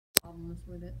on us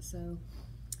with it. So,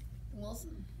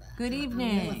 Wilson. Good I will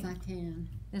evening. if I can.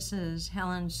 This is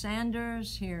Helen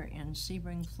Sanders here in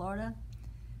Sebring, Florida.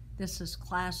 This is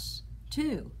Class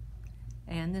 2,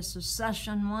 and this is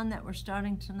Session 1 that we're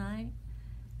starting tonight.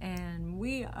 And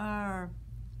we are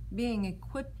being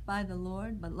equipped by the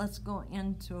Lord, but let's go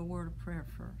into a word of prayer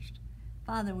first.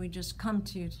 Father, we just come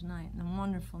to you tonight in the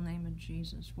wonderful name of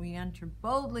Jesus. We enter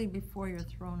boldly before your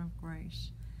throne of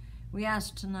grace. We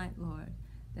ask tonight, Lord,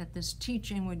 that this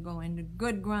teaching would go into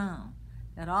good ground,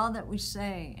 that all that we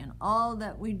say and all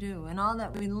that we do and all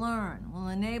that we learn will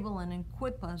enable and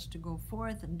equip us to go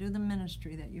forth and do the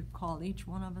ministry that you've called each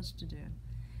one of us to do.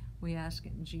 We ask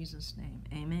it in Jesus' name.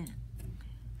 Amen.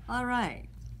 All right.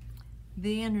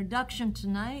 The introduction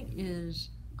tonight is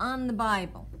on the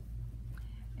Bible.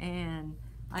 And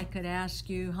I could ask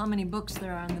you how many books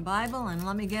there are in the Bible, and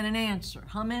let me get an answer.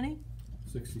 How many?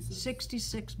 66.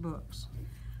 66 books.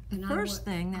 The And first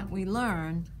thing that we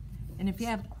learn, and if you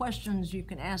have questions, you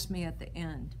can ask me at the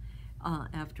end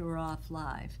after we're off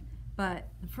live. But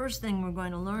the first thing we're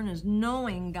going to learn is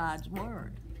knowing God's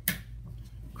Word.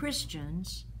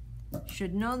 Christians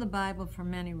should know the Bible for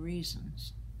many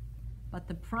reasons, but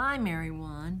the primary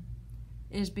one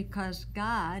is because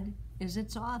God is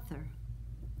its author.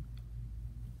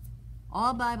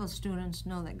 All Bible students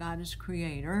know that God is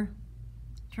creator.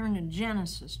 Turn to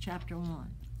Genesis chapter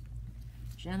 1.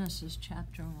 Genesis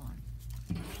chapter 1.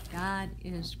 God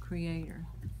is creator.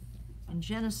 In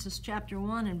Genesis chapter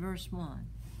 1 and verse 1,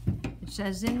 it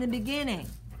says, "In the beginning,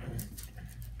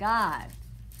 God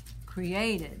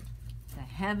created the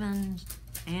heavens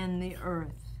and the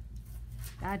earth."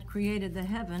 God created the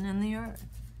heaven and the earth.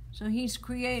 So he's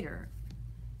creator.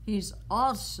 He's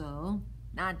also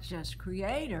not just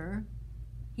creator,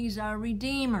 he's our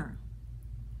redeemer.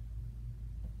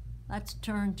 Let's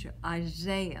turn to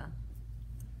Isaiah.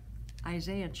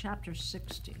 Isaiah chapter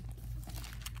 60.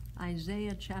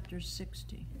 Isaiah chapter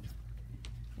 60.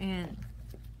 And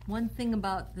one thing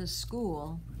about this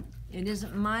school, it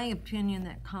isn't my opinion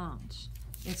that counts.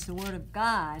 It's the Word of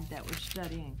God that we're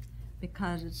studying,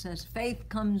 because it says faith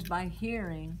comes by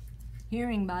hearing,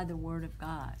 hearing by the Word of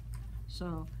God.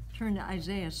 So turn to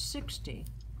Isaiah 60,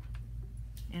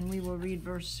 and we will read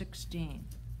verse 16.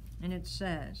 And it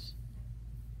says,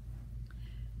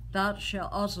 "Thou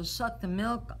shalt also suck the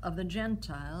milk of the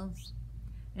Gentiles,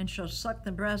 and shalt suck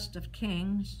the breast of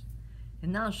kings,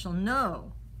 and thou shalt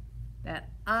know that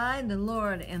I, the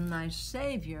Lord, am thy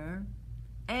Savior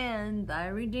and thy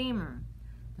Redeemer,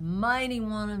 the mighty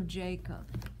one of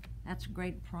Jacob." That's a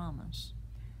great promise.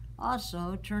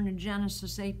 Also, turn to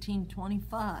Genesis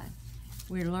 18:25.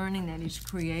 We're learning that he's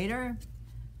creator,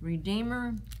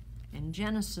 redeemer, in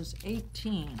Genesis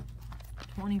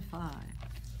 18:25.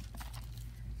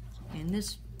 In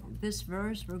this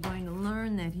verse, we're going to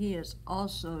learn that he is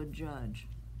also a judge.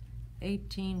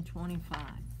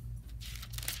 18:25.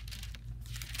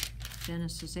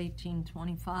 Genesis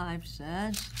 18:25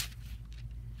 says,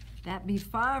 "That be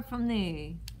far from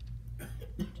thee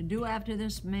to do after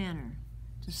this manner,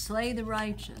 to slay the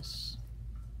righteous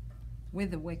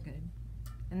with the wicked,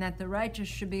 and that the righteous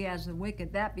should be as the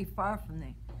wicked, that be far from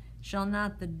thee. Shall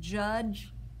not the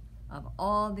judge of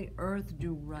all the earth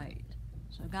do right?"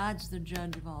 So God's the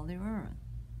judge of all the earth.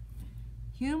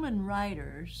 Human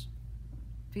writers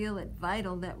feel it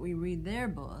vital that we read their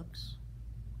books,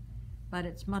 but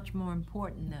it's much more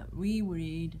important that we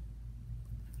read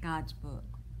God's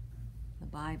book, the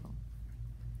Bible.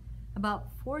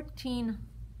 About 14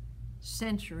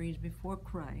 centuries before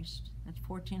Christ, that's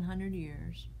 1400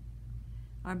 years,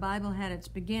 our Bible had its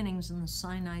beginnings in the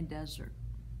Sinai Desert.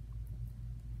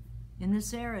 In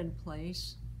this arid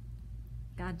place,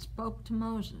 God spoke to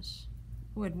Moses,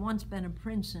 who had once been a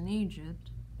prince in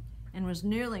Egypt and was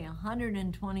nearly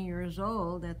 120 years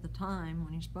old at the time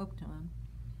when he spoke to him.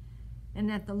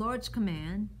 And at the Lord's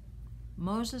command,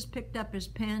 Moses picked up his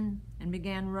pen and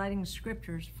began writing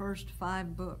Scripture's first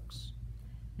 5 books.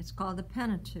 It's called the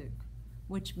Pentateuch,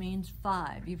 which means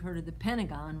 5. You've heard of the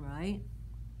Pentagon, right?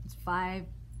 It's 5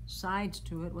 sides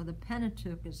to it. Well, the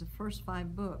Pentateuch is the first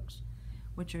 5 books,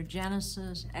 which are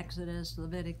Genesis, Exodus,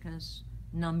 Leviticus,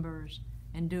 Numbers,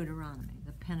 and Deuteronomy,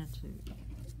 the Pentateuch.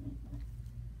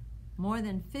 More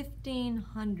than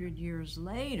 1,500 years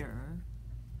later,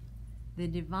 the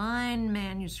divine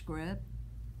manuscript,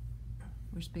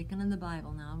 we're speaking of the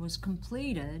Bible now, was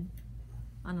completed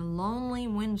on a lonely,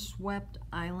 windswept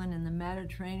island in the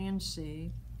Mediterranean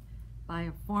Sea by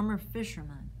a former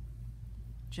fisherman,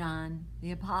 John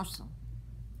the Apostle.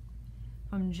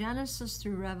 From Genesis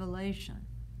through Revelation,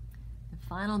 the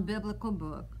final biblical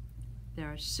book,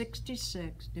 there are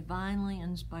 66 divinely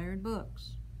inspired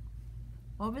books.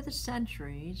 Over the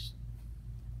centuries,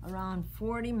 around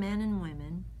 40 men and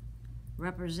women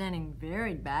representing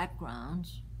varied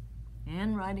backgrounds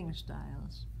and writing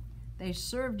styles, they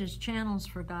served as channels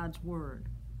for God's Word.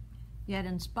 Yet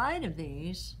in spite of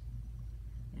these,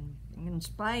 in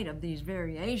spite of these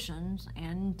variations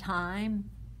in time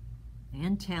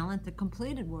and talent, the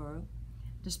completed work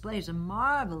displays a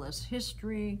marvelous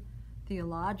history,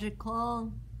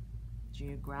 theological,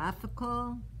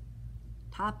 geographical,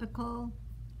 topical,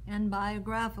 and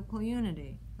biographical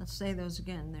unity. Let's say those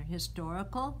again. They're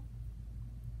historical,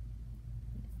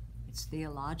 it's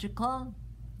theological,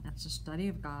 that's the study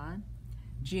of God.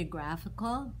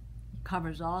 Geographical, it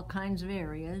covers all kinds of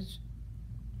areas.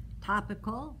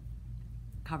 Topical,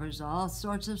 covers all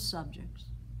sorts of subjects.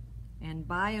 And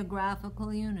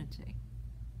biographical unity.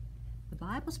 The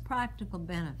Bible's practical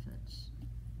benefits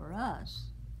for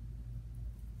us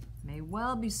may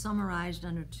well be summarized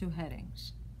under two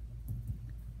headings: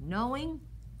 knowing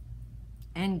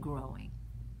and growing.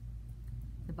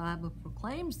 The Bible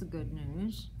proclaims the good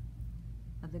news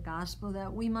of the gospel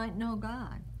that we might know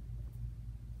God,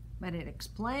 but it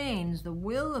explains the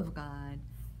will of God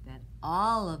that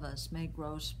all of us may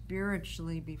grow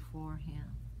spiritually before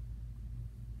Him.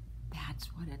 That's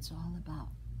what it's all about.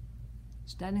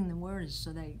 Studying the Word is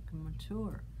so that you can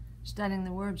mature. Studying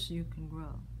the Word so you can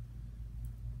grow.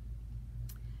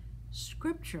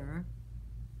 Scripture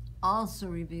also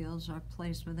reveals our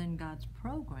place within God's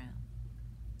program,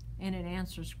 and it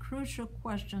answers crucial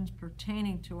questions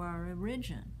pertaining to our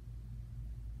origin,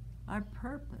 our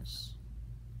purpose,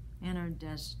 and our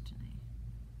destiny.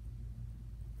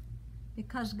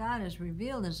 Because God has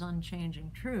revealed His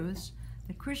unchanging truths,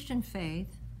 the Christian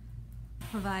faith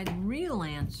provides real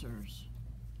answers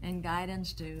and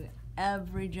guidance to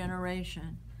every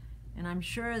generation. And I'm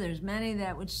sure there's many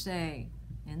that would say,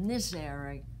 in this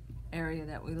area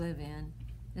that we live in,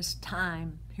 this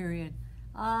time period,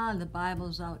 the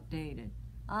Bible's outdated.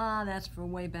 That's for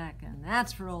way back and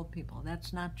that's for old people.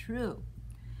 That's not true.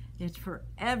 It's for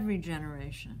every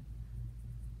generation.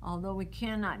 Although we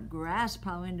cannot grasp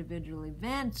how individual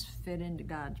events fit into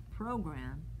God's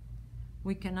program,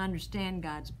 we can understand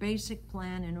God's basic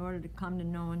plan in order to come to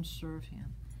know and serve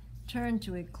Him. Turn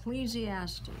to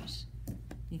Ecclesiastes.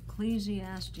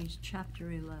 Ecclesiastes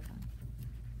chapter 11.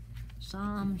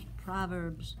 Psalms,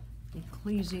 Proverbs,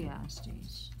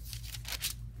 Ecclesiastes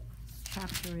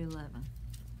chapter 11.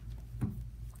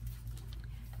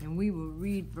 And we will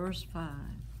read verse 5.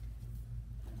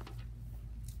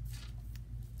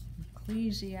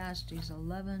 Ecclesiastes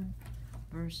 11,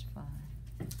 verse 5.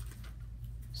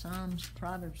 Psalms,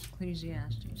 Proverbs,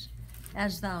 Ecclesiastes.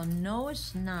 As thou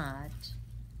knowest not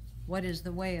what is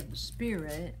the way of the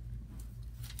Spirit,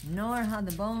 nor how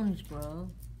the bones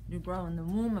do grow in the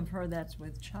womb of her that's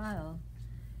with child,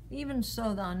 even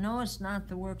so thou knowest not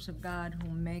the works of God who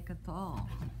maketh all.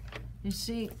 You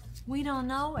see, we don't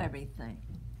know everything.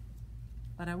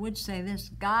 But I would say this: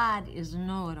 God is a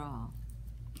know-it-all.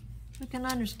 We can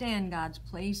understand God's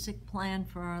basic plan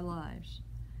for our lives,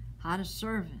 how to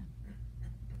serve Him,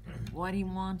 what He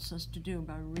wants us to do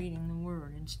by reading the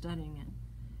Word and studying it.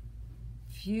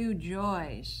 Few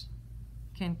joys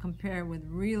can compare with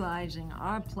realizing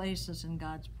our places in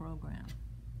God's program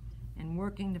and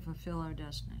working to fulfill our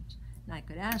destinies. And I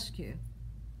could ask you,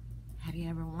 have you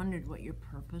ever wondered what your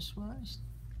purpose was?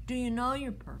 Do you know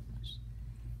your purpose?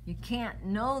 You can't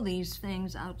know these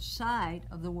things outside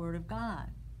of the Word of God.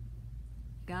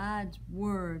 God's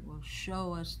Word will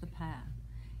show us the path.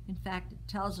 In fact, it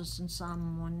tells us in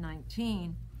Psalm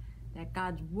 119 that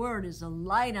God's Word is a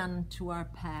light unto our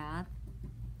path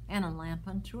and a lamp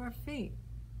unto our feet.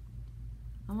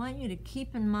 I want you to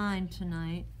keep in mind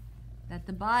tonight that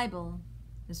the Bible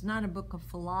is not a book of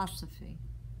philosophy,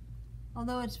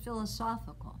 although it's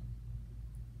philosophical.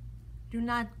 Do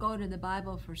not go to the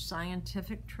Bible for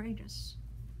scientific treatise.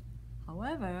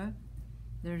 However,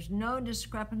 there's no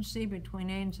discrepancy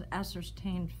between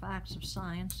ascertained facts of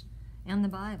science and the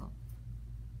Bible.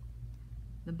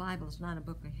 The Bible is not a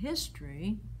book of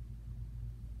history,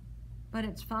 but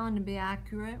it's found to be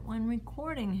accurate when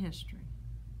recording history.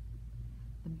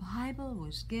 The Bible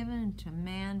was given to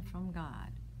man from God,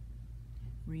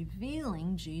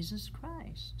 revealing Jesus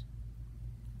Christ.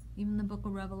 Even the book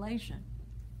of Revelation,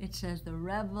 it says the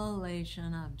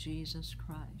revelation of Jesus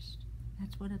Christ.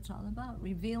 That's what it's all about,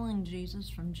 revealing Jesus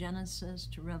from Genesis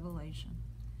to Revelation.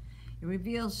 It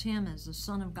reveals Him as the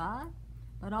Son of God,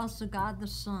 but also God the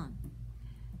Son.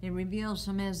 It reveals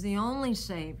Him as the only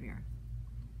Savior.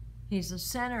 He's the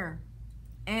center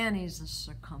and He's the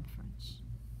circumference.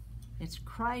 It's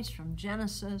Christ from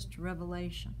Genesis to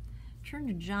Revelation. Turn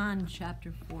to John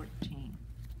chapter 14.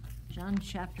 John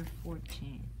chapter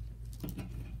 14.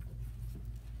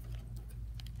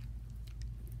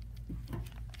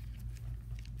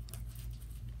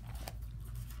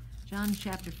 John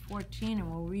chapter 14, and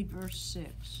we'll read verse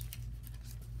 6.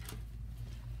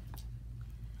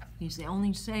 He's the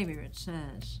only Savior, it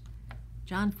says.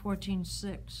 John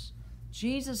 14:6.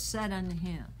 Jesus said unto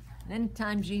him,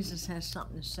 anytime Jesus has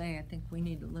something to say, I think we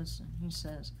need to listen. He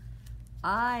says,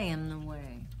 I am the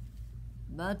way,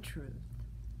 the truth,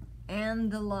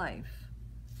 and the life.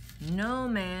 No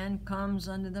man comes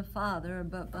unto the Father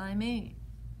but by me.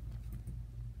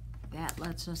 That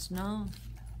lets us know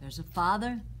there's a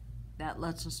Father. That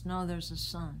lets us know there's a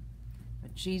Son.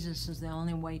 But Jesus is the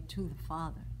only way to the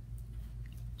Father.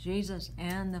 Jesus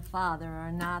and the Father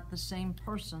are not the same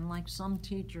person like some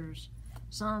teachers,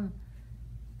 some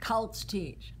cults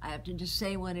teach. I have to just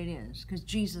say what it is, because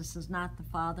Jesus is not the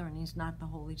Father and he's not the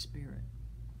Holy Spirit.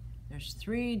 There's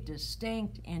three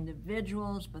distinct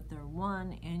individuals, but they're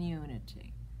one in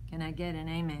unity. Can I get an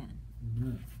amen?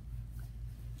 Amen.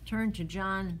 Turn to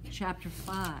John chapter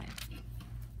 5.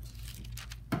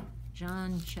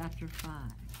 John chapter 5.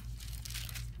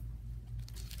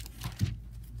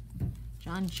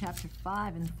 John chapter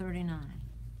 5 and 39.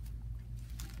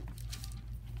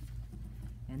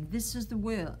 And this is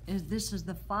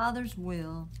the Father's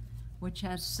will which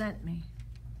has sent me,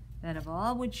 that of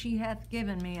all which he hath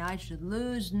given me I should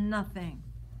lose nothing,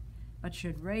 but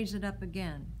should raise it up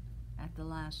again at the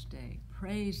last day.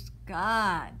 Praise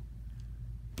God.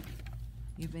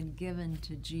 You've been given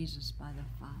to Jesus by the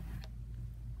Father.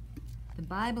 The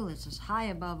Bible is as high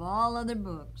above all other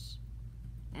books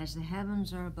as the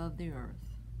heavens are above the earth.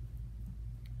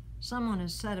 Someone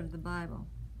has said of the Bible,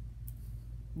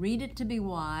 read it to be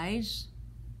wise,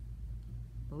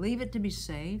 believe it to be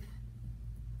safe,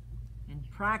 and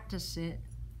practice it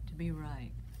to be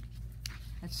right.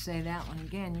 Let's say that one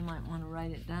again. You might want to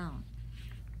write it down.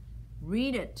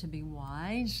 Read it to be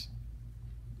wise,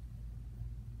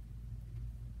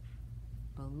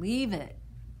 believe it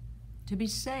to be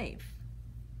safe,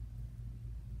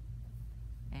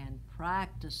 and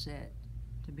practice it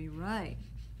to be right.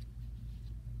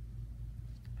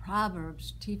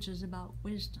 Proverbs teaches about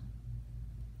wisdom.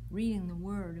 Reading the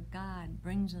Word of God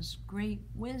brings us great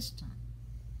wisdom.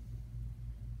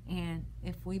 And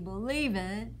if we believe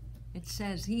it, it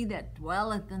says, he that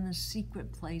dwelleth in the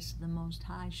secret place of the Most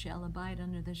High shall abide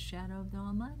under the shadow of the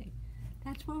Almighty.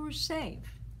 That's where we're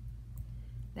safe.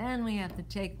 Then we have to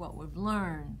take what we've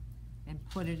learned and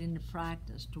put it into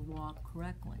practice to walk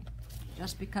correctly.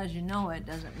 Just because you know it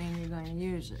doesn't mean you're going to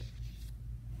use it.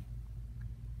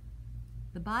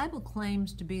 The Bible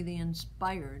claims to be the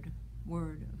inspired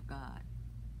Word of God.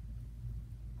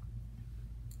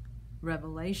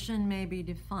 Revelation may be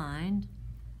defined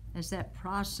as that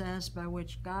process by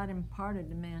which God imparted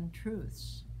to man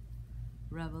truths.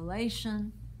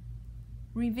 Revelation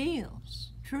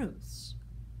reveals truths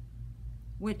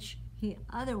which he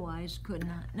otherwise could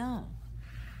not know.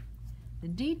 The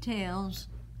details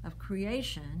of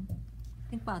creation,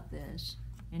 think about this,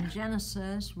 in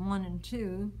Genesis 1 and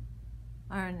 2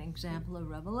 are an example of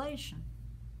revelation.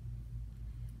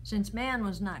 Since man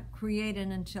was not created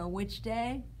until which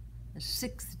day? The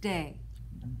sixth day.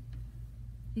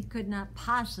 He could not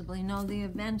possibly know the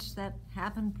events that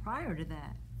happened prior to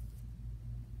that,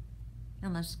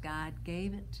 unless God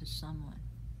gave it to someone.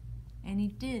 And he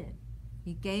did.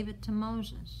 He gave it to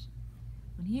Moses.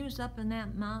 When he was up in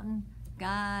that mountain,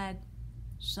 God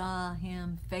saw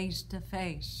him face to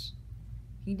face.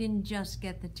 He didn't just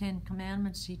get the 10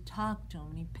 Commandments, he talked to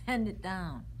him, he penned it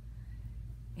down.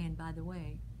 And by the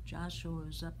way, Joshua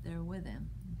was up there with him,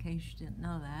 in case you didn't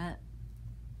know that.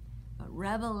 But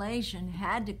revelation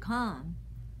had to come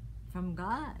from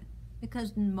God,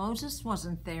 because Moses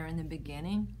wasn't there in the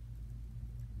beginning.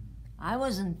 I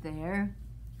wasn't there.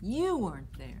 You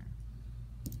weren't there.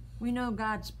 We know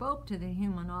God spoke to the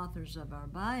human authors of our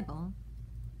Bible,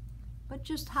 but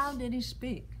just how did he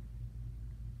speak?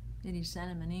 Did he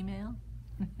send him an email?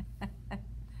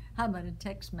 How about a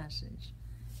text message?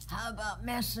 How about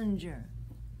Messenger?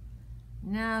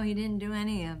 No, he didn't do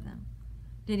any of them.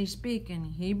 Did he speak in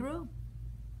Hebrew,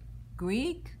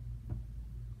 Greek,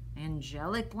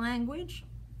 angelic language?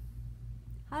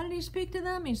 How did he speak to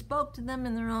them? He spoke to them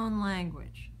in their own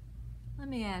language. Let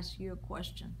me ask you a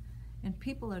question. And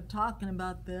people are talking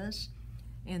about this,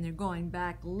 and they're going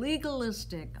back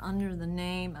legalistic under the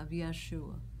name of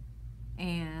Yeshua.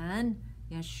 And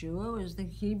Yeshua is the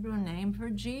Hebrew name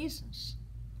for Jesus.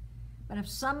 But if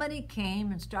somebody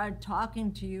came and started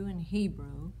talking to you in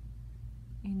Hebrew,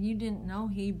 and you didn't know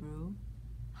Hebrew,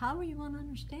 how are you going to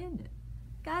understand it?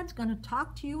 God's going to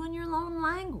talk to you in your own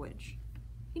language.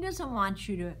 He doesn't want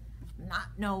you to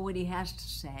not know what he has to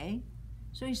say.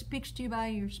 So he speaks to you by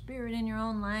your spirit in your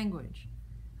own language.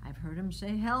 I've heard him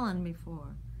say Helen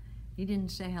before. He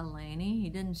didn't say Helene. He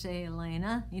didn't say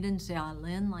Elena. He didn't say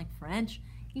Aline like French.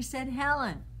 He said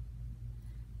Helen.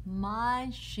 My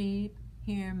sheep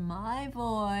hear my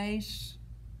voice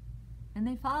and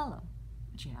they follow.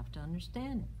 But you have to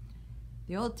understand it.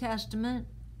 The Old Testament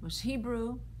was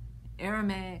Hebrew,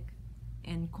 Aramaic,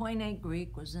 and Koine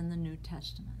Greek was in the New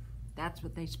Testament. That's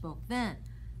what they spoke then.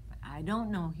 But I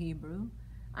don't know Hebrew.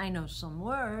 I know some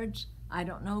words. I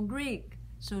don't know Greek.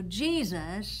 So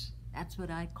Jesus, that's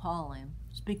what I call him,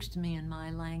 speaks to me in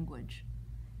my language.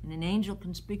 And an angel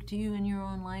can speak to you in your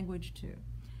own language too.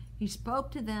 He spoke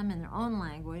to them in their own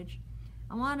language.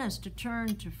 I want us to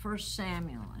turn to 1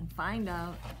 Samuel and find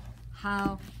out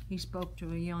how he spoke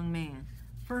to a young man.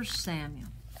 1 Samuel.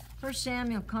 1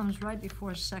 Samuel comes right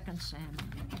before 2 Samuel.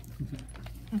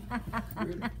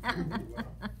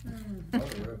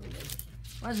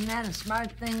 Wasn't that a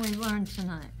smart thing we learned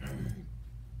tonight?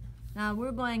 Now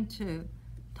we're going to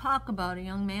talk about a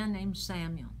young man named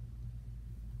Samuel.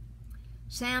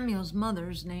 Samuel's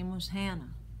mother's name was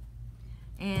Hannah.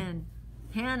 And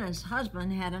Hannah's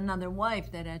husband had another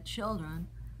wife that had children,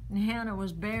 and Hannah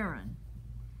was barren.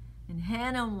 And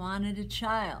Hannah wanted a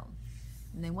child.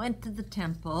 And they went to the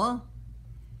temple,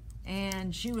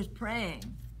 and she was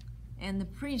praying. And the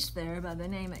priest there by the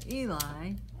name of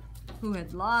Eli, who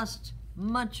had lost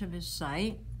much of his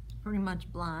sight, pretty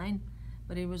much blind,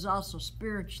 but he was also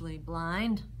spiritually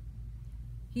blind,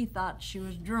 he thought she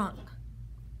was drunk.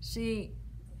 See,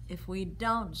 if we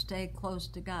don't stay close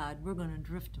to God, we're going to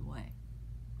drift away.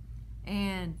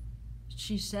 And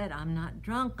she said, I'm not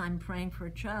drunk, I'm praying for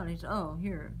a child. He said, oh,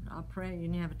 here, I'll pray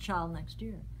and you have a child next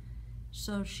year.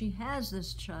 So she has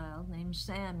this child named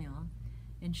Samuel,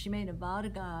 and she made a vow to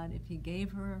God, if he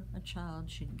gave her a child,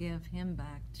 she'd give him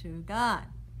back to God.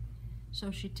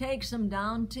 So she takes him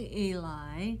down to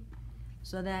Eli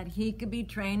so that he could be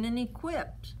trained and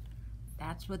equipped.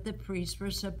 That's what the priests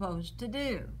were supposed to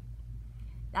do.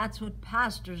 That's what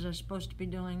pastors are supposed to be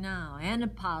doing now, and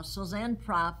apostles, and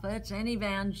prophets, and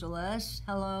evangelists,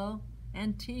 hello,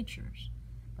 and teachers.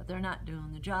 But they're not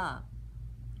doing the job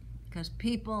because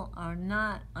people are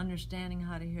not understanding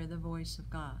how to hear the voice of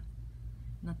God.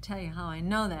 And I'll tell you how I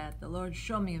know that. The Lord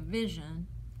showed me a vision,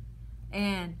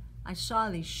 and I saw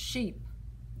these sheep.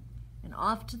 And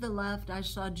off to the left, I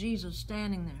saw Jesus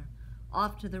standing there.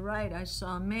 Off to the right, I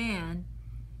saw a man.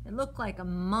 It looked like a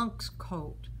monk's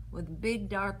coat with a big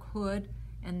dark hood,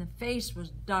 and the face was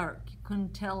dark. You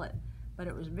couldn't tell it, but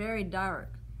it was very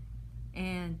dark.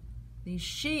 And these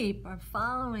sheep are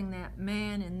following that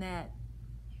man in that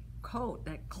coat,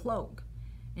 that cloak.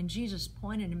 And Jesus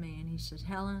pointed to me and he says,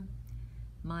 Helen,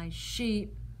 my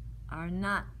sheep are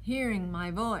not hearing my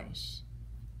voice,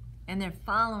 and they're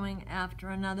following after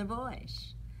another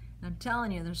voice. And I'm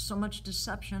telling you, there's so much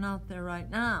deception out there right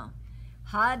now.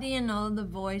 How do you know the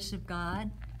voice of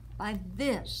God? By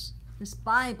this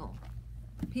Bible.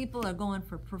 People are going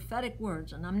for prophetic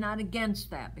words, and I'm not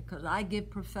against that because I give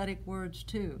prophetic words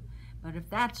too. But if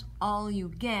that's all you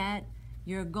get,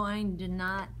 you're going to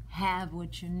not have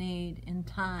what you need in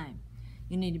time.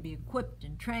 You need to be equipped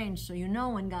and trained so you know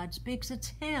when God speaks,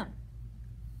 it's him.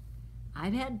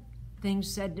 I've had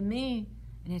things said to me,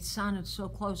 and it sounded so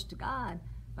close to God,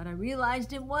 but I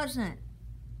realized it wasn't.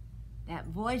 That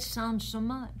voice sounds so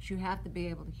much. You have to be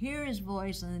able to hear his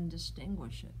voice and then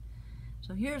distinguish it.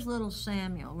 So here's little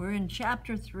Samuel. We're in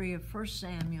chapter 3 of 1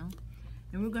 Samuel,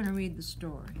 and we're going to read the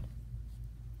story.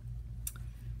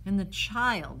 And the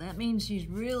child, that means he's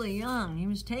really young. He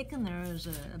was taken there as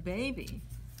a baby,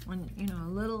 when, a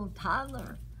little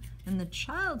toddler. And the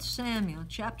child Samuel,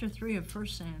 chapter 3 of 1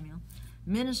 Samuel,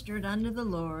 ministered unto the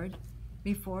Lord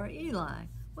before Eli.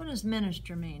 What does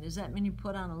minister mean? Does that mean you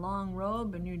put on a long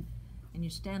robe and you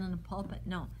stand in the pulpit?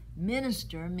 No.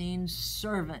 Minister means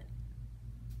servant.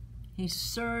 He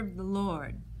served the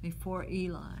Lord before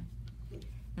Eli.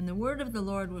 And the word of the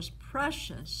Lord was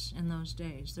precious in those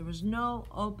days. There was no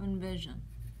open vision.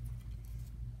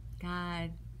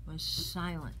 God was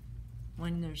silent.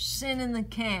 When there's sin in the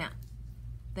camp,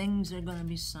 things are going to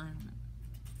be silent.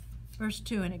 Verse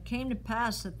 2, and it came to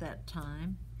pass at that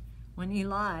time, when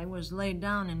Eli was laid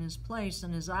down in his place,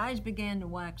 and his eyes began to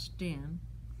wax dim,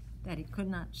 that he could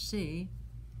not see,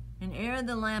 and ere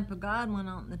the lamp of God went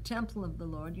out in the temple of the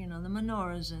Lord, the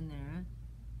menorah's in there,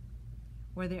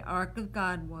 where the ark of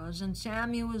God was, and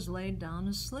Samuel was laid down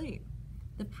asleep.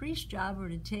 The priest's job were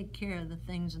to take care of the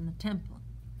things in the temple,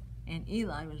 and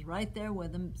Eli was right there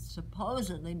with him,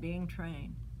 supposedly being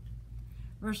trained.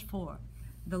 Verse 4,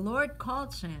 the Lord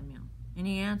called Samuel, and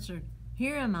he answered,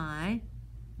 Here am I.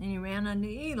 And he ran unto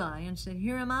Eli and said,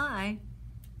 Here am I,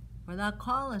 for thou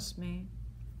callest me.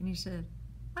 And he said,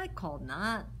 I called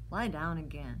not. Lie down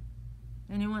again.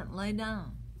 And he went and lay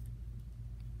down.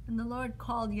 And the Lord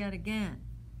called yet again,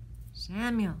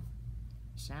 Samuel.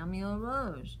 Samuel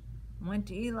arose and went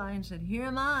to Eli and said, Here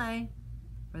am I,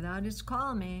 for thou didst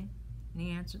call me. And he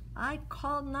answered, I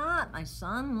called not, my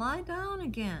son. Lie down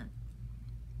again.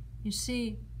 You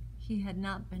see, he had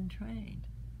not been trained.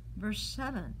 Verse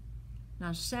 7.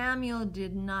 Now Samuel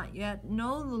did not yet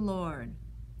know the Lord,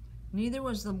 neither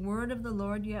was the word of the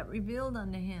Lord yet revealed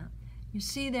unto him. You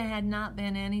see, there had not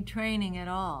been any training at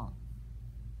all.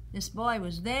 This boy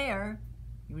was there.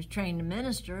 He was trained to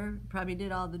minister, probably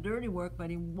did all the dirty work, but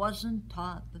he wasn't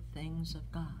taught the things of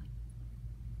God.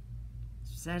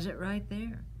 It says it right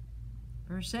there.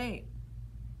 Verse 8.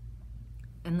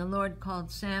 And the Lord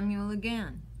called Samuel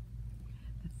again,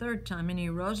 the third time, and he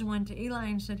arose and went to Eli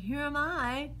and said, Here am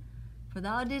I, for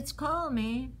thou didst call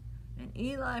me. And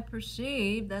Eli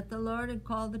perceived that the Lord had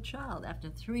called the child. After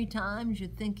 3 times,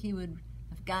 you'd think he would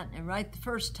have gotten it right the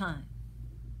first time.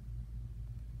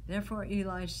 Therefore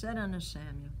Eli said unto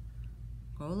Samuel,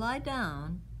 Go lie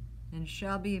down, and it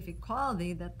shall be, if he call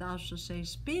thee, that thou shalt say,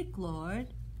 Speak,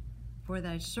 Lord, for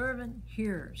thy servant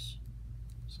hears.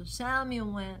 So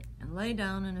Samuel went and lay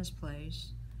down in his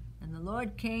place, and the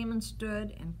Lord came and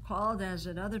stood and called as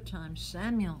at other times,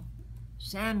 Samuel,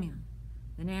 Samuel.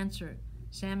 Then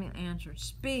Samuel answered,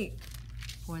 Speak,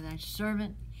 for thy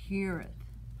servant heareth.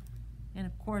 And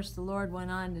of course the Lord went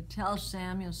on to tell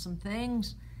Samuel some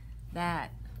things,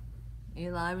 that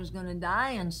Eli was going to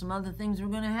die and some other things were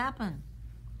going to happen.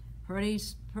 Pretty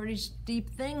steep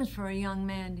things for a young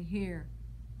man to hear.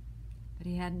 But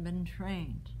he hadn't been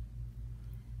trained.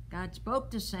 God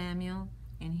spoke to Samuel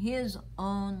in his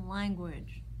own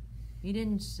language. He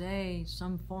didn't say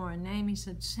some foreign name. He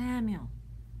said, Samuel,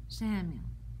 Samuel.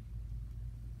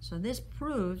 So this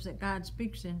proves that God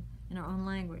speaks in our own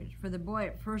language. For the boy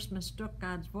at first mistook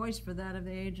God's voice for that of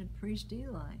the aged priest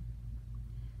Eli.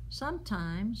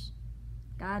 Sometimes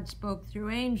God spoke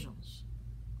through angels.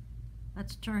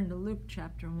 Let's turn to Luke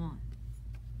chapter 1.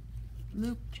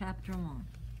 Luke chapter 1.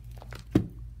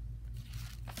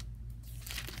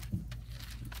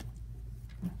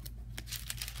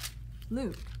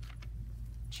 Luke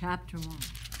chapter 1.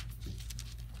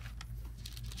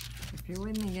 If you're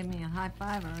with me, give me a high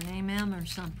five or an amen or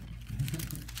something.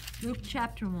 Luke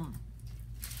chapter 1.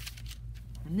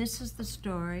 And this is the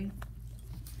story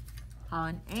how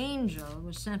an angel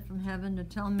was sent from heaven to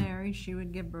tell Mary she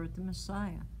would give birth to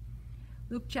Messiah.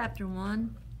 Luke chapter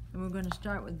 1, and we're going to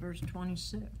start with verse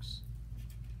 26.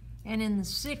 And in the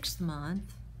 6th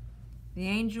month, the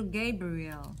angel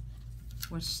Gabriel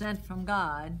was sent from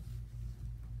God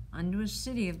unto a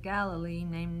city of Galilee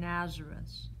named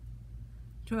Nazareth,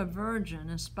 to a virgin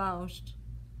espoused,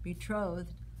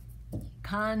 betrothed,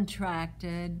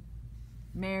 contracted,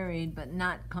 married, but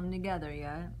not come together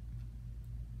yet,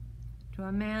 to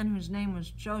a man whose name was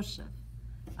Joseph,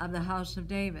 of the house of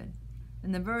David,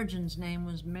 and the virgin's name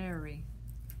was Mary.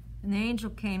 And the angel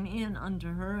came in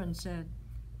unto her and said,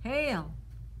 Hail!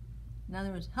 In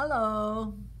other words,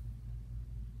 hello,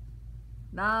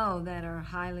 thou that art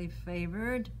highly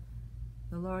favored,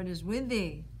 the Lord is with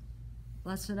thee.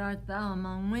 Blessed art thou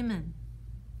among women.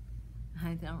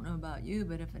 I don't know about you,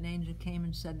 but if an angel came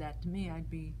and said that to me, I'd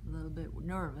be a little bit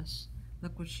nervous.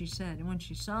 Look what she said. And when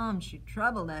she saw him, she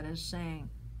troubled at his saying,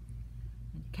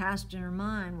 and cast in her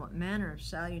mind what manner of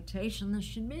salutation this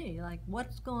should be. Like,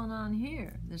 what's going on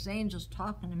here? This angel's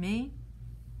talking to me.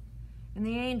 And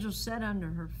the angel said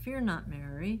unto her, Fear not,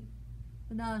 Mary,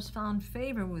 for thou hast found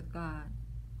favor with God.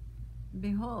 And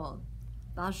behold,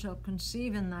 thou shalt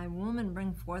conceive in thy womb and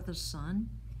bring forth a son,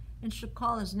 and shall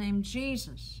call his name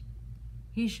Jesus.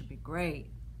 He shall be great,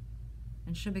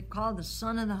 and shall be called the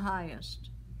Son of the Highest.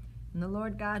 And the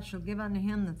Lord God shall give unto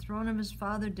him the throne of his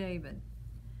father David,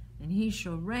 and he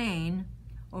shall reign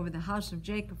over the house of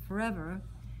Jacob forever,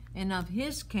 and of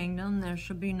his kingdom there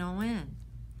shall be no end.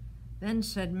 Then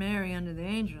said Mary unto the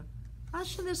angel, How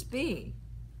shall this be,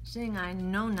 seeing I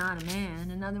know not a man?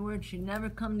 In other words, she'd never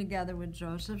come together with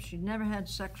Joseph. She'd never had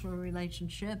sexual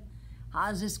relationship.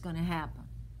 How's this going to happen?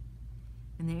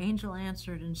 And the angel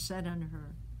answered and said unto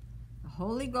her, The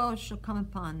Holy Ghost shall come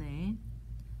upon thee,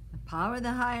 the power of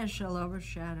the highest shall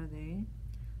overshadow thee.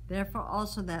 Therefore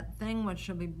also that thing which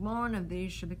shall be born of thee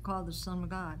shall be called the Son of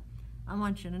God. I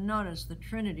want you to notice the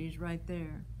Trinity's right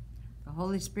there. The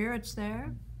Holy Spirit's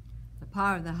there. The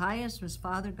power of the highest was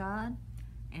Father God,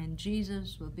 and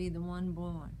Jesus will be the one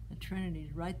born. The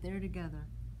Trinity's right there together.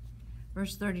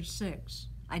 Verse 36.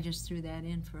 I just threw that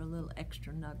in for a little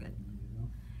extra nugget.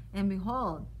 And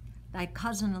behold, thy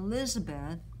cousin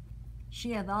Elizabeth,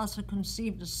 she hath also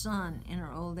conceived a son in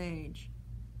her old age.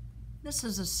 This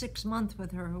is the 6th month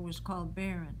with her who was called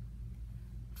barren.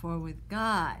 For with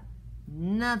God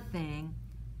nothing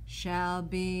shall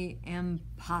be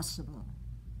impossible.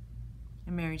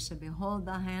 And Mary said, Behold,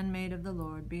 the handmaid of the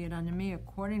Lord, be it unto me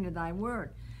according to thy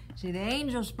word. See, the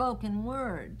angel spoke in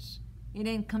words. He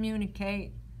didn't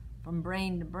communicate from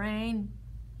brain to brain.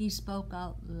 He spoke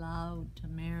out loud to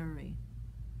Mary.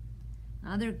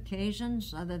 On other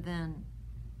occasions, other than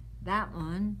that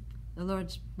one, the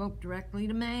Lord spoke directly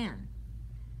to man.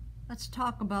 Let's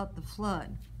talk about the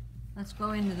flood. Let's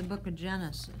go into the book of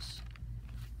Genesis.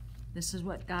 This is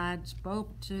what God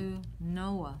spoke to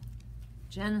Noah.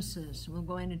 Genesis, we'll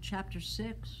go into chapter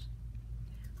 6.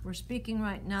 We're speaking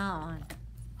right now on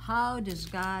how does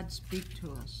God speak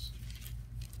to us.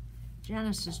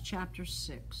 Genesis chapter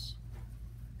 6.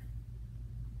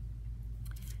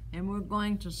 And we're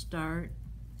going to start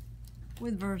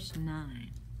with verse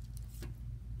 9.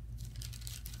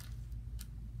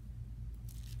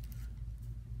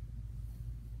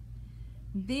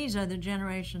 These are the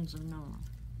generations of Noah.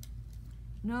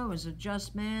 Noah was a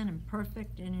just man and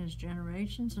perfect in his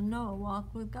generations, and Noah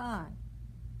walked with God.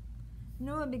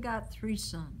 Noah begot 3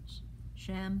 sons,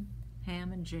 Shem,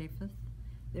 Ham, and Japheth.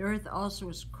 The earth also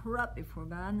was corrupt before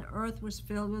God, and the earth was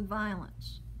filled with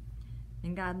violence.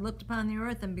 And God looked upon the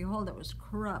earth, and behold, it was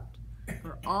corrupt,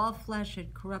 for all flesh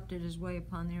had corrupted his way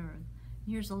upon the earth.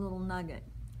 Here's a little nugget.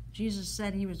 Jesus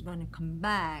said he was going to come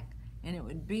back, and it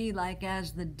would be like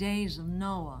as the days of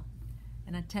Noah.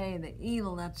 And I tell you, the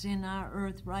evil that's in our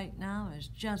earth right now is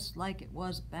just like it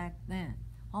was back then.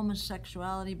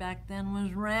 Homosexuality back then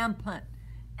was rampant.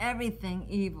 Everything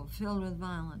evil, filled with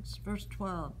violence. Verse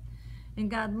 12,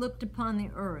 And God looked upon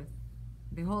the earth,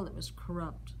 behold, it was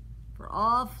corrupt, for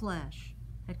all flesh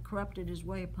had corrupted his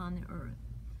way upon the earth.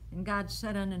 And God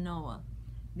said unto Noah,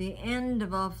 The end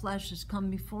of all flesh is come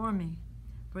before me,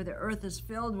 for the earth is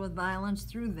filled with violence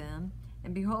through them,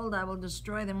 and behold, I will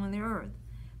destroy them with the earth.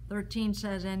 13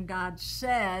 says, And God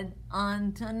said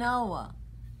unto Noah,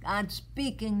 God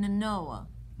speaking to Noah,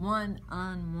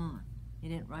 one-on-one. He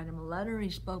didn't write him a letter, he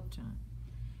spoke to him.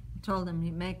 He told him,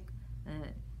 he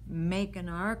make an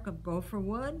ark of gopher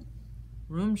wood.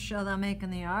 Room shall thou make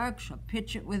in the ark, shall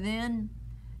pitch it within,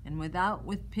 and without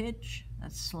with pitch,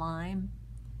 that's slime.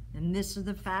 And this is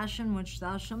the fashion which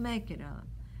thou shalt make it of.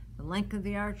 The length of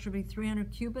the ark shall be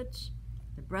 300 cubits,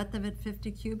 the breadth of it 50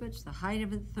 cubits, the height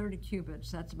of it 30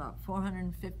 cubits. That's about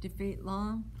 450 feet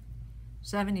long,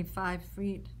 75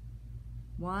 feet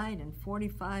wide, and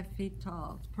 45 feet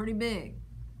tall. It's pretty big,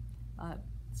 the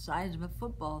size of a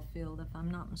football field, if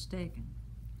I'm not mistaken.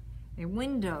 A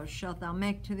window shalt thou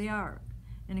make to the ark,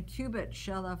 and a cubit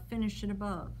shalt thou finish it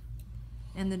above.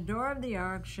 And the door of the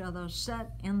ark shalt thou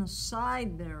set in the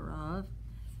side thereof,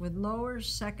 with lower,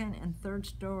 second, and third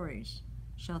stories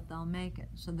shalt thou make it.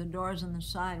 So the doors on the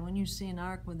side, when you see an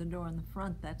ark with a door in the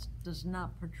front, that does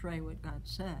not portray what God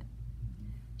said.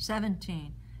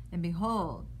 17, And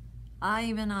behold, I,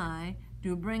 even I,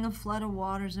 do bring a flood of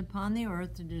waters upon the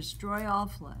earth to destroy all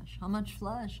flesh. How much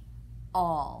flesh?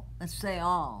 All. Let's say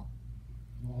all.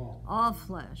 All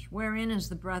flesh, wherein is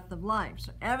the breath of life.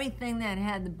 So everything that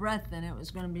had the breath in it was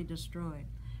going to be destroyed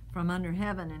from under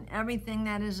heaven, and everything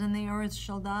that is in the earth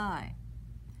shall die.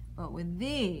 But with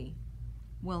thee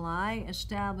will I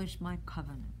establish my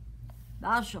covenant.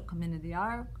 Thou shalt come into the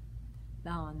ark,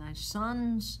 thou and thy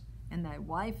sons, and thy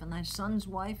wife, and thy son's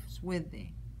wife with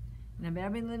thee. And of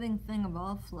every living thing of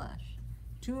all flesh,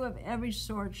 2 of every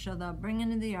sort shalt thou bring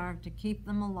into the ark to keep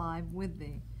them alive with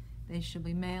thee. They shall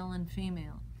be male and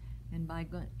female. And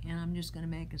I'm just going to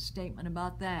make a statement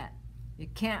about that. You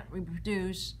can't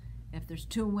reproduce if there's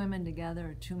 2 women together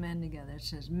or 2 men together. It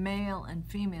says male and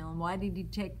female. And why did he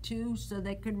take 2? So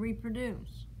they could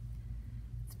reproduce.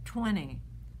 20,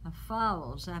 of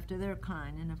fowls after their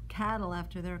kind, and of cattle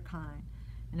after their kind,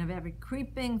 and of every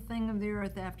creeping thing of the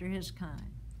earth after his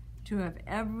kind. 2 of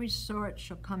every sort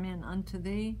shall come in unto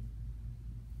thee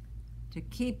to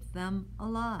keep them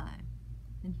alive.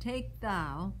 And take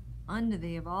thou unto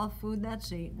thee of all food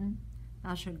that's eaten,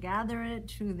 thou shalt gather it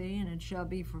to thee, and it shall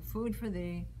be for food for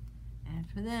thee and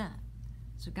for them.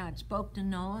 So God spoke to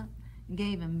Noah and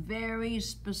gave him very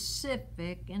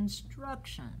specific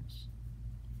instructions.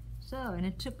 And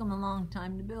it took him a long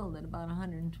time to build it, about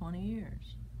 120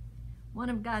 years. One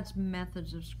of God's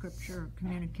methods of scripture or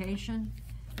communication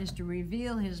is to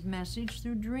reveal his message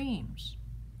through dreams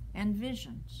and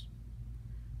visions.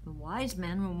 The wise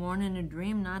men were warned in a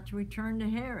dream not to return to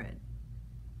Herod.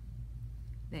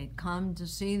 They'd come to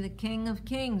see the King of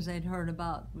Kings they'd heard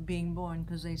about being born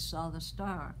because they saw the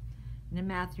star. And in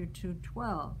Matthew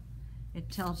 2:12, it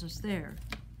tells us there,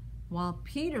 while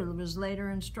Peter was later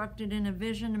instructed in a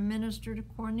vision to minister to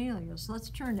Cornelius. Let's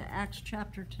turn to Acts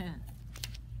chapter 10.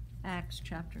 Acts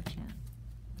chapter 10.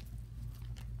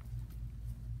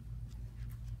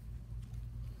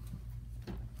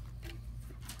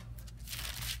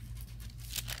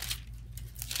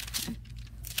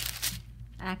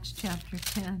 Acts chapter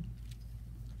 10.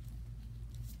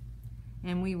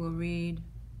 And we will read,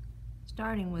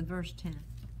 starting with verse 10.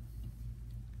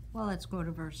 Well, let's go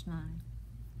to verse 9.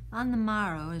 On the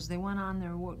morrow, as they went on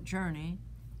their journey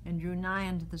and drew nigh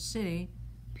unto the city,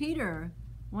 Peter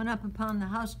went up upon the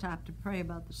housetop to pray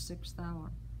about the 6th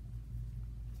hour.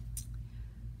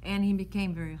 And he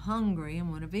became very hungry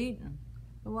and would have eaten.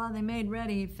 But while they made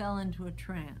ready, he fell into a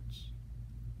trance,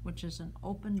 which is an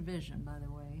open vision, by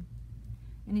the way.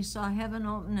 And he saw heaven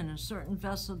open and a certain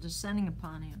vessel descending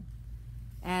upon him,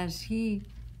 as it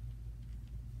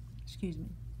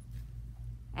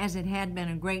had been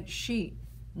a great sheet,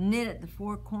 knit at the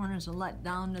four corners and let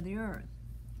down to the earth,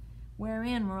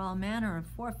 wherein were all manner of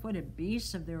four-footed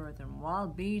beasts of the earth, and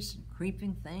wild beasts, and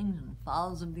creeping things, and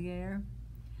fowls of the air.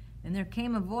 And there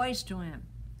came a voice to him,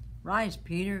 Rise,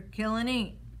 Peter, kill and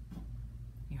eat.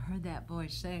 He heard that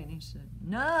voice say, and he said,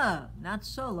 No, not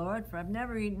so, Lord, for I've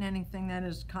never eaten anything that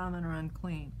is common or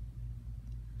unclean.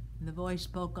 And the voice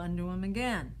spoke unto him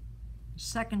again, the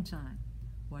second time,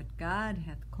 What God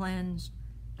hath cleansed,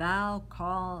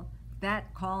 call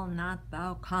not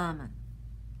thou common.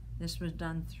 This was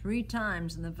done 3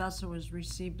 times, and the vessel was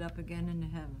received up again into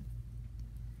heaven.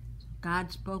 So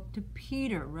God spoke to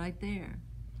Peter right there.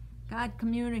 God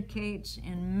communicates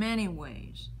in many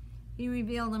ways. He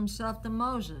revealed himself to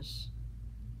Moses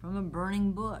from a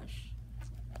burning bush.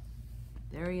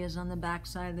 There he is on the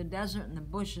backside of the desert, and the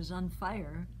bush is on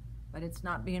fire, but it's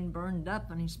not being burned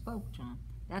up, and he spoke to him.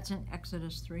 That's in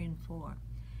Exodus 3 and 4.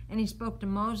 And he spoke to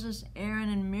Moses, Aaron,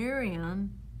 and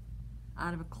Miriam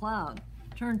out of a cloud.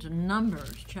 Turn to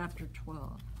Numbers chapter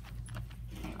 12.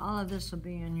 All of this will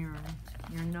be in your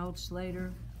notes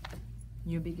later.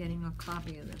 You'll be getting a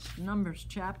copy of this. Numbers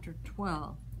chapter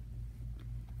 12.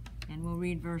 And we'll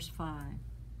read verse 5.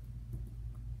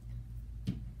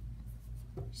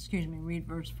 Read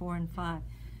verse 4 and 5.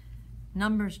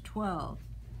 Numbers 12,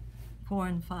 4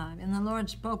 and 5. And the Lord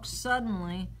spoke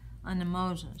suddenly unto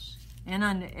Moses, and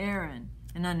unto Aaron,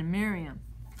 and unto Miriam,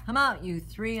 Come out, you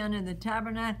 3, under the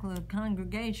tabernacle of the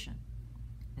congregation.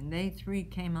 And they 3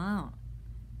 came out.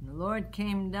 And the Lord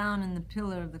came down in the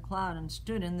pillar of the cloud, and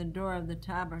stood in the door of the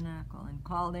tabernacle, and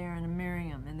called Aaron and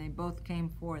Miriam, and they both came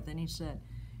forth. And he said,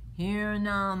 Hear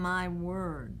now my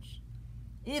words.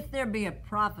 If there be a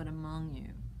prophet among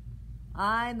you,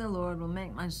 I, the Lord, will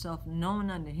make myself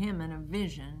known unto him in a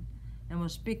vision, and will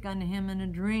speak unto him in a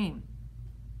dream.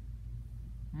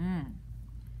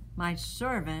 My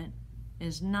servant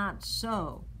is not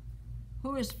so,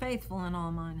 who is faithful in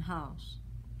all mine house.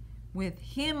 With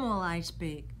him will I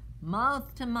speak,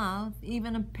 mouth to mouth,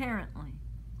 even apparently,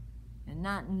 and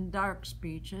not in dark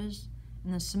speeches.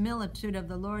 And the similitude of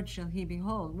the Lord shall he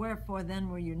behold. Wherefore then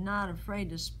were you not afraid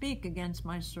to speak against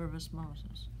my servant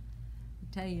Moses? I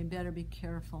tell you, you better be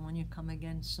careful when you come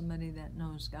against somebody that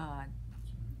knows God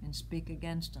and speak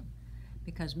against him,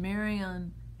 because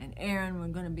Miriam and Aaron were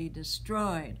going to be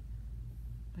destroyed.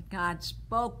 But God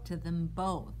spoke to them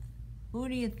both. Who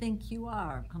do you think you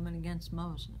are coming against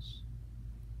Moses?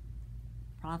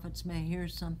 Prophets may hear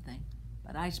something,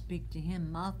 but I speak to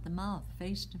him mouth to mouth,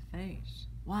 face to face.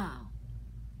 Wow.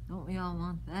 Don't we all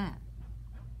want that?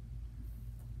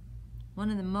 One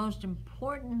of the most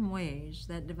important ways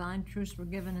that divine truths were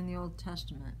given in the Old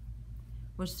Testament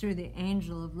was through the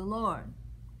angel of the Lord.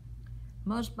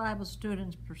 Most Bible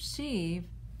students perceive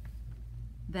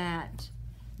that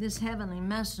this heavenly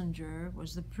messenger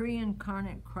was the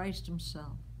pre-incarnate Christ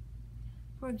himself.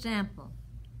 For example,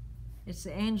 it's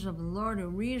the angel of the Lord who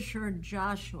reassured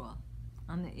Joshua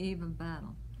on the eve of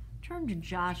battle. Turn to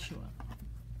Joshua.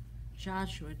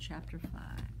 Joshua chapter 5.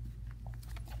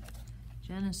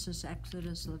 Genesis,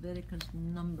 Exodus, Leviticus,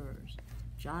 Numbers,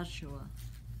 Joshua.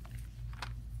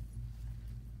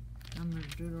 Numbers,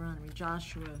 Deuteronomy,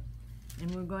 Joshua.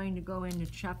 And we're going to go into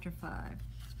chapter 5.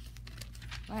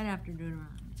 Right after Deuteronomy.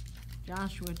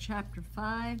 Joshua chapter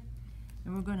 5.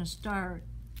 And we're going to start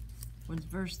with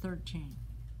verse 13.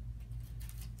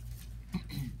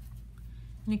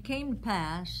 And it came to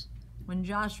pass, when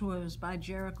Joshua was by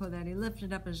Jericho, that he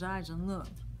lifted up his eyes and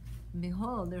looked. And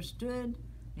behold, there stood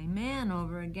a man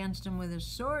over against him with his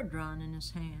sword drawn in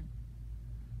his hand.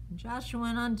 And Joshua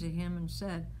went unto him and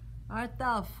said, art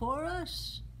thou for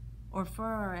us or for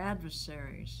our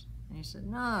adversaries? And he said,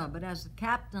 no, but as the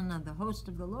captain of the host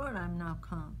of the Lord I am now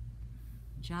come.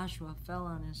 Joshua fell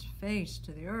on his face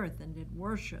to the earth and did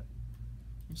worship,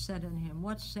 and said unto him,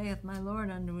 what saith my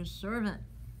Lord unto his servant?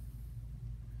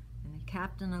 And the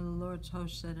captain of the Lord's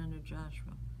host said unto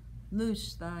Joshua,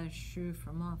 loose thy shoe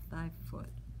from off thy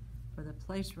foot, for the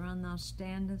place whereon thou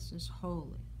standest is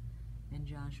holy. And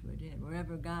Joshua did.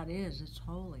 Wherever God is, it's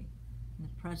holy. And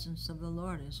the presence of the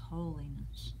Lord is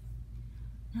holiness.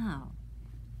 Now,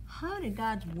 how did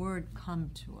God's word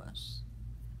come to us?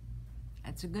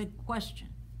 That's a good question.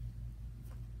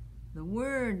 The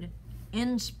word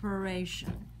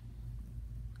inspiration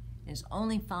is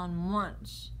only found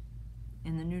once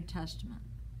in the New Testament,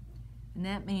 and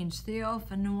that means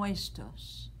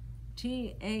theopneustos,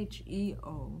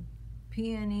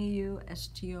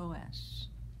 Theopneustos,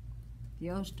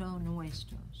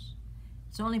 theopneustos.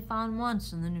 It's only found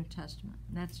once in the New Testament,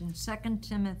 and that's in 2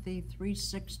 Timothy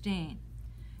 3:16,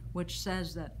 which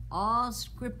says that all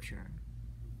Scripture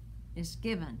is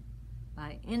given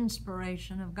by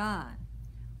inspiration of God,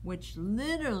 which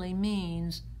literally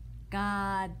means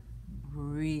God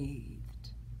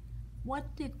breathed.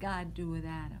 What did God do with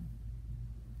Adam?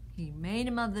 He made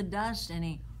him of the dust,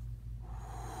 and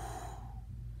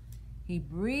he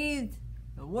breathed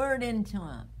the word into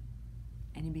him,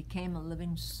 and he became a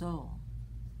living soul.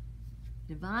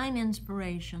 Divine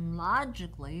inspiration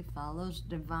logically follows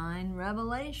divine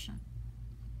revelation.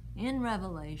 In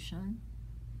Revelation,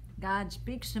 God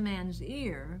speaks to man's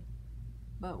ear,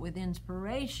 but with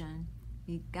inspiration,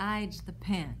 he guides the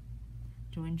pen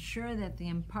to ensure that the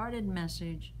imparted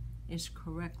message is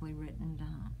correctly written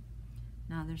down.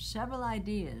 Now, there's several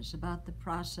ideas about the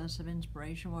process of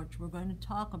inspiration, which we're going to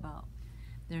talk about.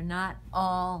 They're not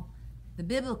all the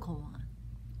biblical one.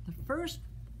 The first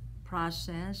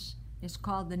process is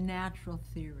called the natural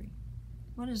theory.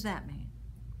 What does that mean?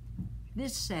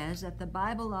 This says that the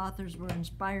Bible authors were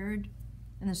inspired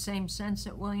in the same sense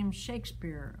that William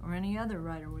Shakespeare or any other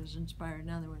writer was inspired. In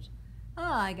other words, oh,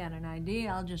 I got an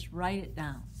idea, I'll just write it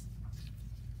down.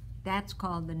 That's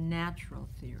called the natural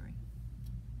theory.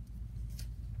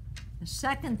 The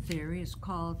second theory is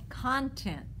called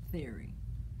content theory.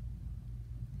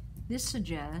 This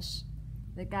suggests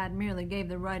that God merely gave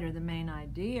the writer the main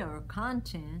idea or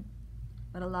content,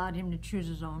 but allowed him to choose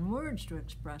his own words to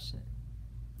express it.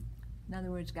 In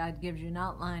other words, God gives you an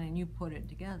outline and you put it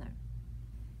together.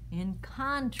 In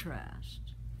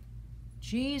contrast,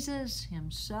 Jesus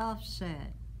himself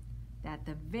said that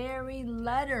the very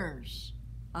letters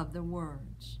of the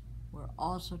words were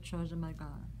also chosen by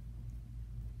God.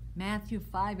 Matthew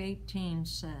 5:18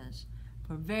 says,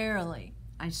 for verily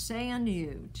I say unto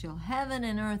you, till heaven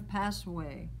and earth pass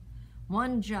away,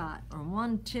 one jot or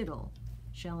one tittle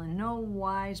shall in no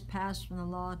wise pass from the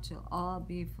law till all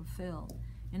be fulfilled.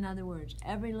 In other words,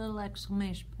 every little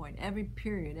exclamation point, every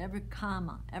period, every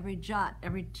comma, every jot,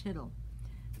 every tittle.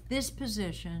 This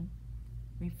position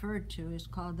referred to is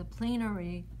called the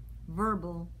plenary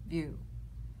verbal view.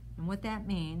 And what that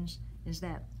means is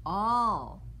that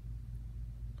all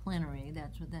plenary,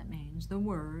 that's what that means, the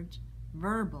words,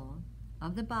 verbal,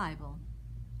 of the Bible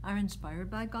are inspired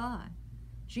by God.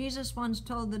 Jesus once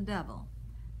told the devil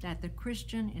that the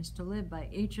Christian is to live by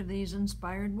each of these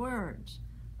inspired words.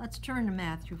 Let's turn to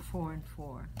Matthew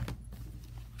 4:4.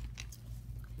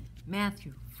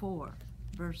 Matthew 4,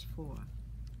 verse 4.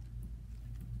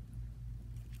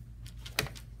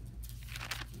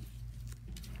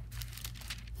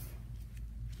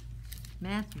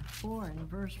 Matthew 4 and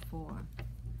verse 4.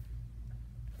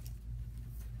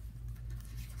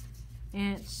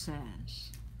 It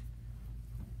says,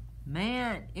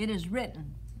 man, it is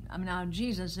written. Now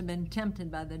Jesus had been tempted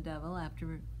by the devil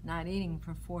after not eating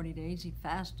for 40 days. He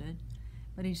fasted.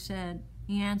 But he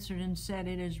answered and said,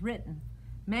 it is written,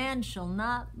 man shall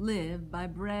not live by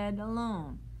bread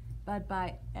alone, but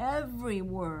by every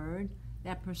word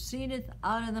that proceedeth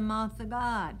out of the mouth of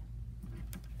God.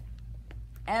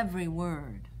 Every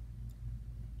word.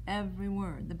 Every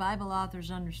word. The Bible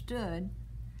authors understood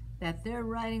that their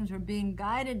writings were being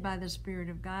guided by the Spirit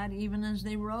of God even as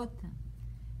they wrote them.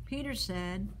 Peter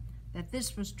said that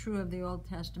this was true of the Old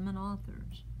Testament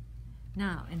authors.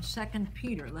 Now, in 2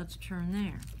 Peter, let's turn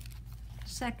there.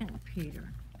 2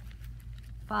 Peter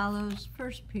follows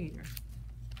 1 Peter.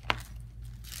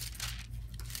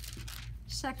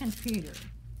 2 Peter,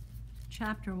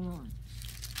 chapter 1.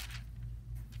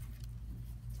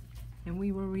 And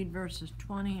we will read verses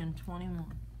 20 and 21.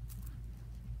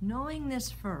 Knowing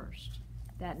this first,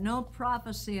 that no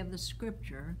prophecy of the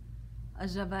Scripture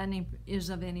is of any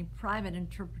private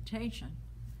interpretation,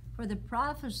 for the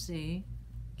prophecy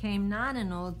came not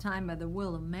in old time by the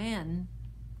will of man,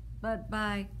 but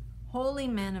by holy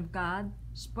men of God,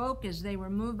 spoke as they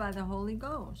were moved by the Holy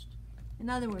Ghost. In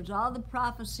other words, all the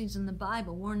prophecies in the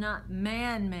Bible were not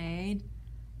man-made.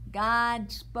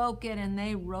 God spoke it and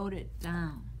they wrote it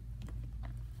down.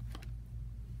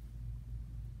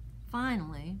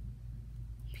 Finally,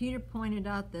 Peter pointed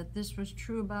out that this was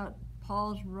true about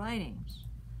Paul's writings.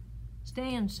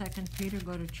 Stay in 2 Peter,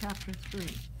 go to chapter 3.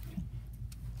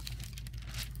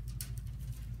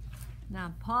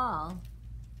 Now, Paul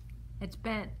had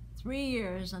spent 3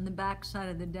 years on the backside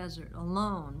of the desert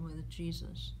alone with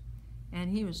Jesus, and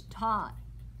he was taught.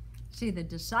 See, the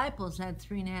disciples had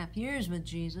 3.5 years with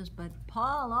Jesus, but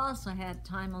Paul also had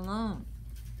time alone.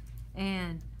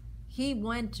 And he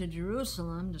went to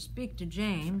Jerusalem to speak to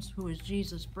James, who was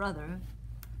Jesus' brother,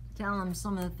 tell him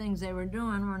some of the things they were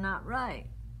doing were not right.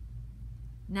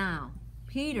 Now,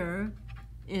 Peter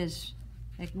is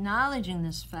acknowledging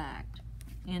this fact.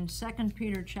 In 2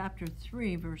 Peter chapter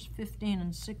 3, verse 15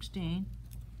 and 16,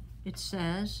 it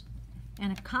says,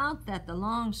 "And account that the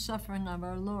long suffering of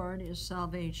our Lord is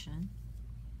salvation,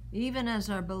 even as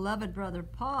our beloved brother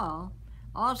Paul,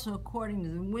 also according to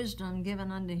the wisdom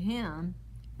given unto him,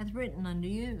 hath written unto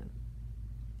you,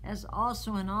 as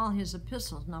also in all his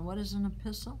epistles." Now, what is an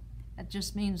epistle? That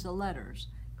just means the letters.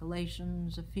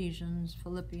 Galatians, Ephesians,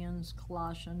 Philippians,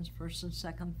 Colossians, 1st and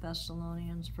 2nd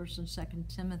Thessalonians, 1st and 2nd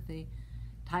Timothy,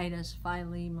 Titus,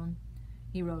 Philemon.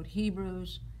 He wrote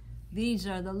Hebrews. These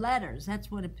are the letters. That's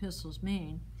what epistles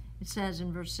mean. It says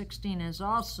in verse 16, "As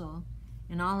also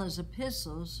in all his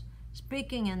epistles,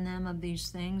 speaking in them of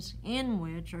these things, in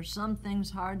which are some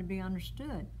things hard to be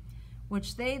understood,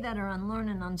 which they that are unlearned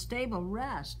and unstable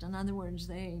wrest." In other words,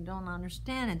 they don't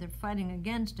understand it. They're fighting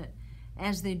against it,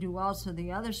 as they do also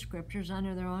the other scriptures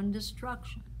under their own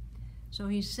destruction. So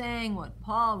he's saying what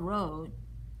Paul wrote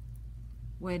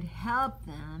would help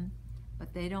them,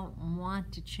 but they don't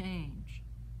want to change.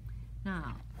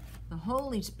 Now, the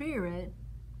Holy Spirit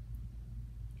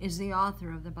is the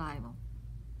author of the Bible.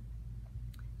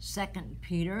 2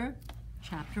 Peter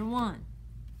chapter 1.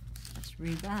 Let's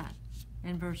read that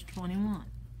in verse 21.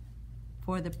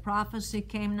 "For the prophecy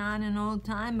came not in old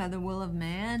time by the will of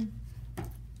man,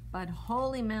 but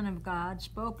holy men of God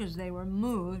spoke as they were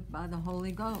moved by the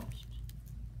Holy Ghost."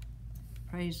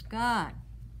 Praise God.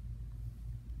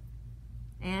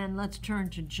 And let's turn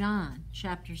to John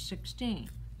chapter 16.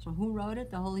 So who wrote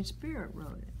it? The Holy Spirit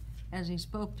wrote it as he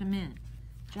spoke to men.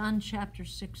 John chapter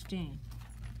 16.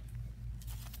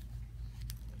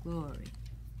 Glory.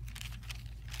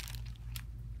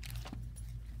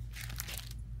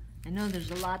 I know there's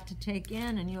a lot to take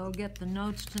in, and you'll get the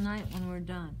notes tonight when we're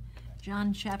done.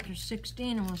 John chapter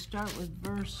 16, and we'll start with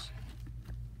verse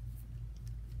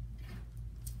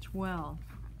 12.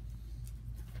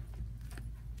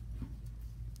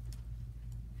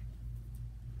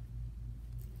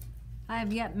 "I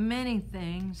have yet many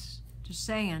things to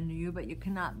say unto you, but you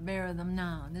cannot bear them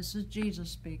now." This is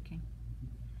Jesus speaking.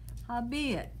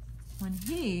 "Howbeit, when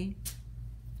he,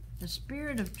 the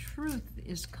Spirit of truth,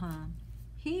 is come,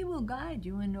 he will guide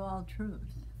you into all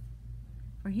truth.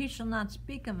 For he shall not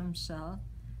speak of himself,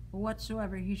 but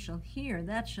whatsoever he shall hear,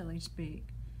 that shall he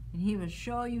speak, and he will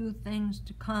show you things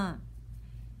to come."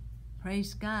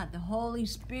 Praise God. The Holy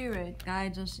Spirit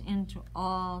guides us into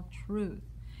all truth.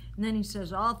 And then he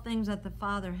says, "All things that the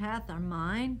Father hath are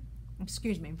mine."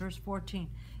 Verse 14.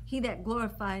 "He that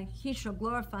glorify, he shall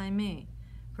glorify me,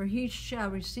 for he shall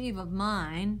receive of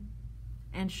mine,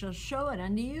 and shall show it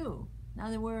unto you." In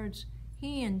other words,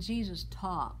 he and Jesus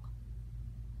talk.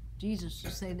 Jesus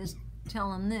will say this,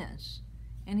 tell him this,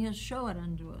 and he'll show it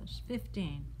unto us.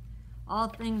 15. "All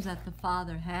things that the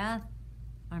Father hath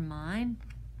are mine.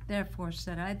 Therefore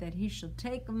said I, that he shall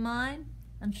take of mine,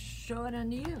 and show it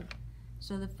unto you."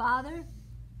 So the Father,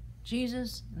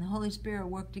 Jesus, and the Holy Spirit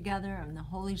work together, and the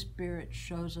Holy Spirit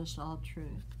shows us all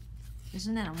truth.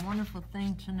 Isn't that a wonderful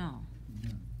thing to know?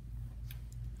 Mm-hmm.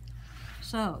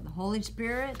 So, the Holy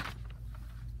Spirit,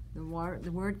 the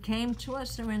Word came to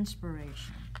us through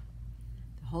inspiration.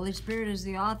 The Holy Spirit is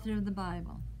the author of the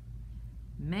Bible.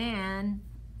 Man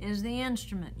is the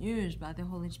instrument used by the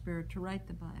Holy Spirit to write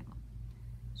the Bible.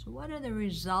 So what are the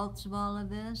results of all of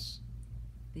this?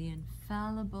 The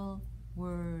infallible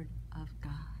Word of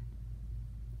God.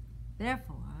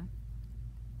 Therefore,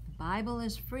 the Bible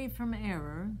is free from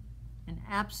error and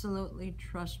absolutely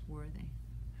trustworthy.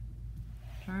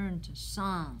 Turn to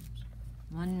Psalms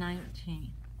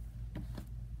 119.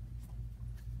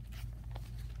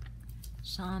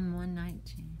 Psalm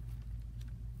 119.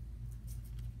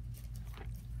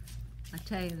 I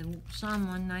tell you, the Psalm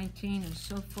 119 is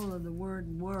so full of the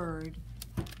word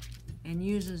and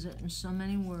uses it in so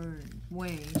many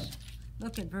ways.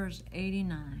 Look at verse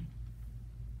 89.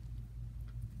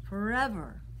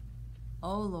 Forever,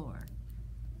 O Lord,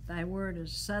 thy word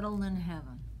is settled in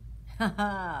heaven.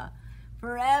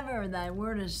 Forever thy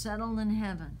word is settled in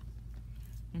heaven.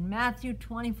 And Matthew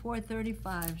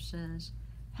 24:35 says,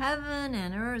 heaven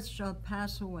and earth shall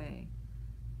pass away,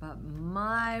 but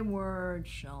my word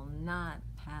shall not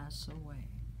pass away.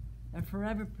 They're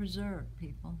forever preserved,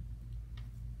 people.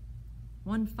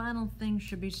 One final thing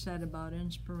should be said about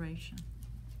inspiration.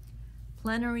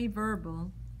 Plenary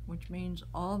verbal, which means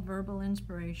all verbal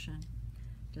inspiration,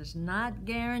 does not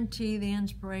guarantee the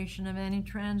inspiration of any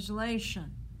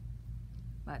translation,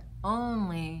 but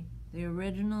only the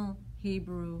original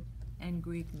Hebrew and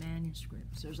Greek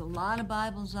manuscripts. There's a lot of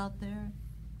Bibles out there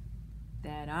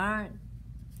that aren't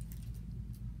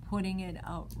putting it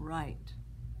out right.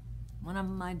 One of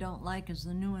them I don't like is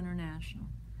the New International.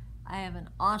 I have an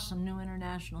awesome New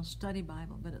International Study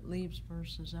Bible, but it leaves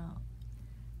verses out.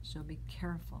 So be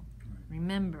careful.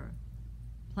 Remember,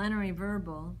 plenary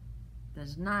verbal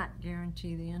does not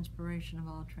guarantee the inspiration of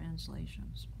all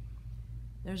translations.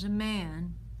 There's a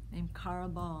man named Carl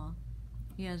Ball.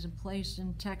 He has a place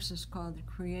in Texas called the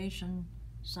Creation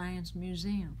Science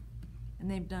Museum. And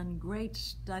they've done great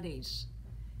studies.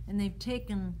 And they've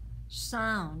taken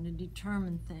sound to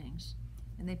determine things.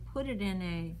 And they put it in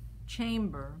a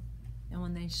chamber. And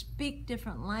when they speak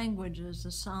different languages,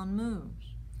 the sound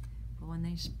moves. But when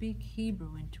they speak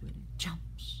Hebrew into it, it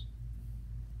jumps.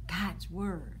 God's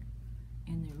word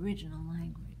in the original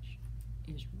language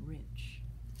is rich.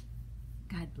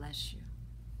 God bless you.